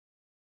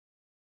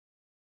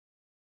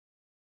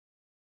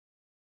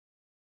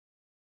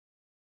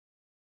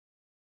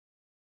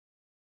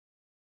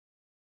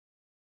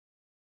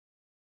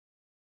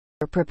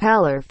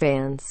Propeller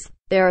fans.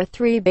 There are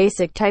three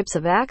basic types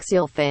of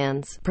axial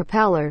fans: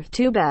 propeller,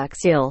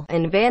 tubeaxial,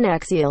 and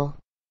Vaneaxial.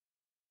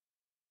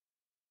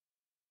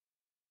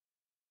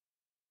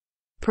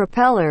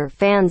 Propeller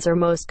fans are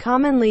most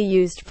commonly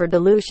used for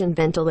dilution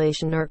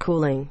ventilation or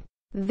cooling.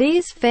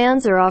 These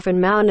fans are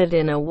often mounted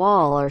in a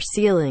wall or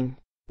ceiling.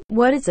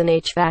 What is an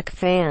HVAC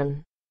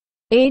fan?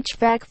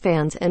 HVAC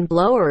fans and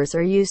blowers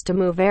are used to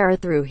move air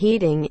through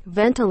heating,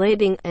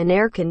 ventilating, and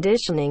air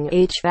conditioning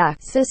HVAC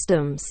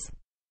systems.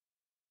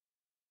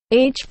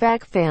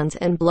 HVAC fans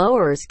and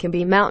blowers can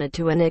be mounted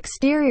to an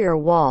exterior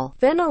wall,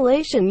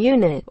 ventilation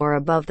unit, or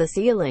above the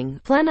ceiling,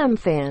 plenum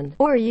fan,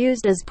 or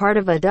used as part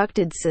of a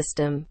ducted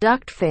system,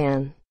 duct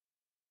fan.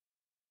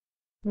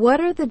 What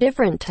are the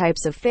different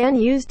types of fan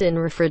used in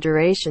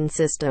refrigeration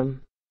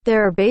system?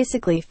 There are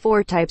basically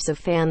four types of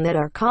fan that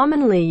are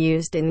commonly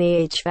used in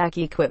the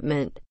HVAC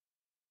equipment.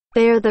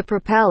 They are the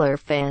propeller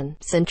fan,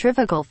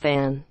 centrifugal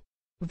fan,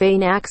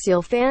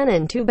 Vaneaxial fan,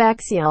 and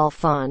Tubeaxial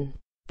fan.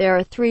 There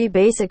are three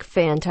basic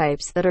fan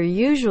types that are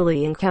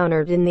usually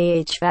encountered in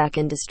the HVAC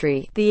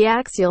industry: the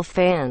axial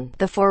fan,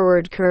 the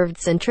forward curved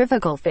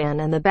centrifugal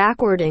fan, and the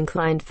backward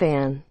inclined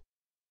fan.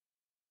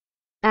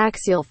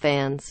 Axial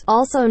fans,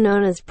 also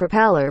known as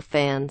propeller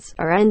fans,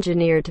 are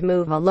engineered to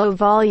move a low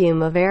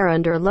volume of air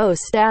under low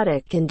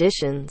static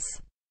conditions.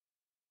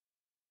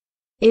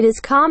 It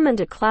is common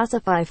to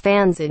classify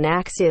fans in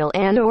axial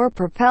and/or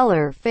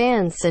propeller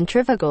fans,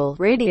 centrifugal,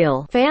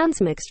 radial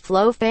fans, mixed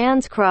flow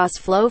fans, cross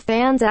flow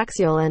fans,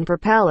 axial and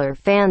propeller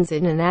fans.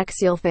 In an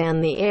axial fan,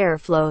 the air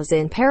flows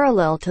in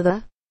parallel to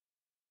the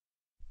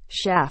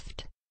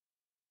shaft.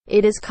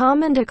 It is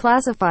common to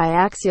classify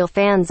axial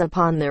fans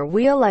upon their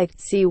wheel-like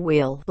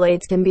C-wheel.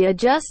 Blades can be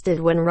adjusted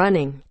when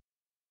running.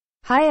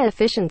 High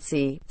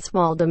efficiency,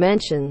 small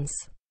dimensions.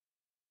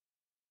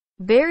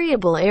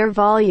 Variable air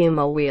volume.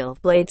 A wheel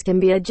blades can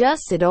be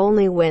adjusted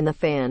only when the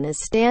fan is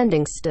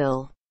standing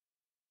still.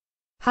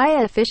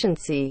 High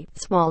efficiency,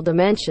 small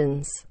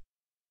dimensions.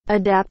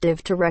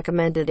 Adaptive to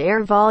recommended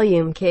air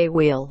volume.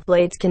 K-wheel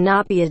blades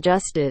cannot be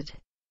adjusted.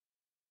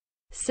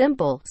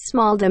 Simple,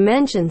 small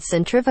dimensions.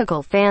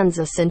 Centrifugal fans.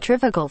 A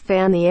centrifugal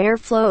fan, the air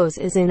flows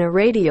is in a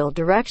radial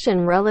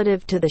direction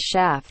relative to the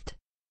shaft.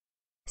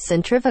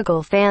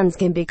 Centrifugal fans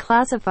can be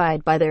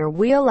classified by their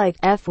wheel-like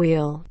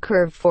F-wheel,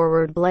 curved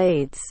forward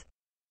blades.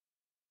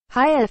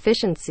 High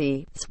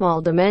efficiency,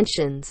 small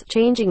dimensions,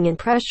 changing in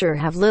pressure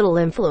have little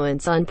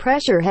influence on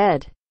pressure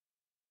head.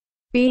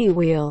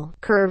 B-wheel,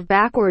 curved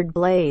backward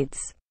blades.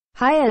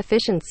 High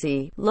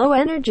efficiency, low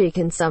energy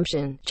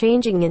consumption,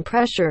 changing in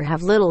pressure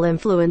have little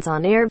influence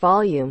on air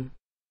volume.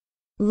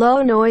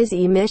 Low noise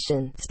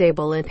emission,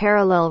 stable in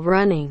parallel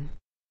running.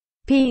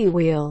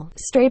 P-wheel,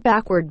 straight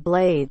backward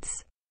blades.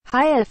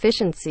 High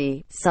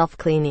efficiency,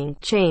 self-cleaning,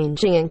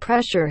 changing in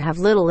pressure have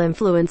little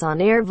influence on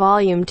air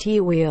volume.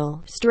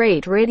 T-wheel,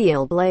 straight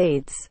radial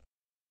blades.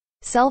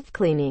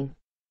 Self-cleaning.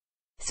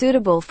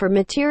 Suitable for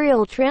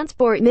material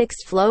transport.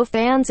 Mixed flow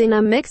fans. In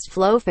a mixed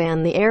flow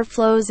fan, the air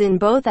flows in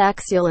both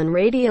axial and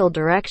radial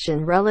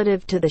direction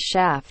relative to the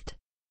shaft.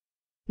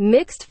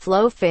 Mixed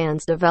flow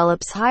fans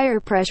develops higher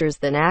pressures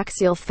than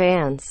axial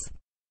fans.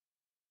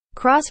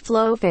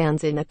 Cross-flow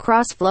fans. In a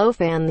cross-flow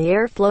fan, the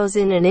air flows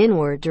in an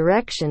inward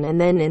direction and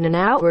then in an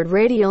outward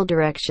radial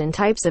direction.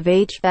 Types of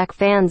HVAC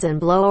fans and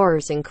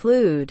blowers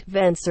include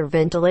vents or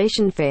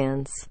ventilation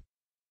fans,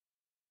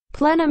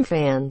 plenum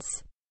fans,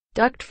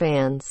 duct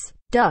fans,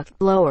 duct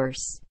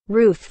blowers,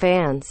 roof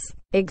fans,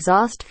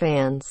 exhaust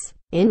fans,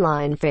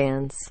 inline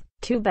fans,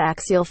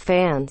 tubeaxial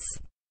fans.